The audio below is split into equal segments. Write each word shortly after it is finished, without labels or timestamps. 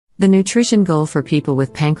The nutrition goal for people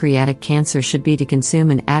with pancreatic cancer should be to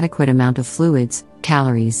consume an adequate amount of fluids,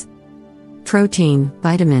 calories, protein,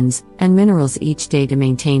 vitamins, and minerals each day to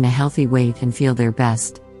maintain a healthy weight and feel their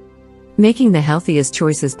best. Making the healthiest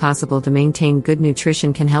choices possible to maintain good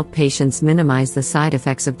nutrition can help patients minimize the side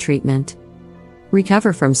effects of treatment,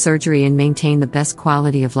 recover from surgery, and maintain the best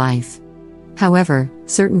quality of life. However,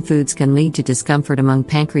 certain foods can lead to discomfort among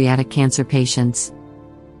pancreatic cancer patients.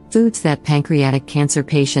 Foods that pancreatic cancer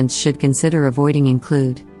patients should consider avoiding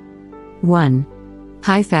include 1.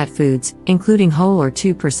 High-fat foods, including whole or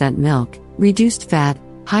 2% milk, reduced fat,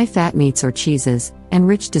 high-fat meats or cheeses, and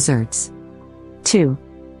rich desserts. 2.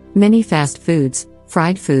 Many fast foods,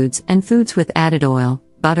 fried foods, and foods with added oil,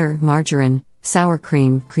 butter, margarine, sour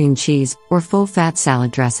cream, cream cheese, or full-fat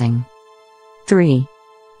salad dressing. 3.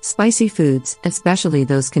 Spicy foods, especially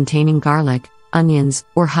those containing garlic, onions,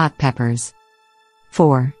 or hot peppers.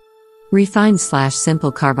 4.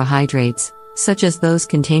 Refined/simple carbohydrates, such as those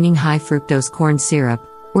containing high fructose corn syrup,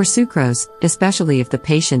 or sucrose, especially if the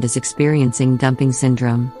patient is experiencing dumping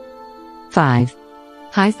syndrome. 5.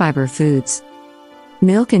 High-fiber foods,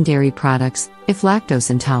 milk and dairy products, if lactose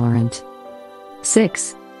intolerant.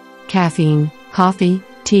 6. Caffeine, coffee,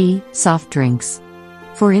 tea, soft drinks.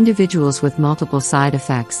 For individuals with multiple side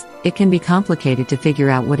effects, it can be complicated to figure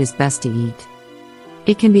out what is best to eat.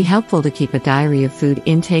 It can be helpful to keep a diary of food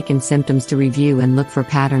intake and symptoms to review and look for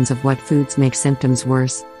patterns of what foods make symptoms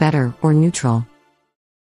worse, better, or neutral.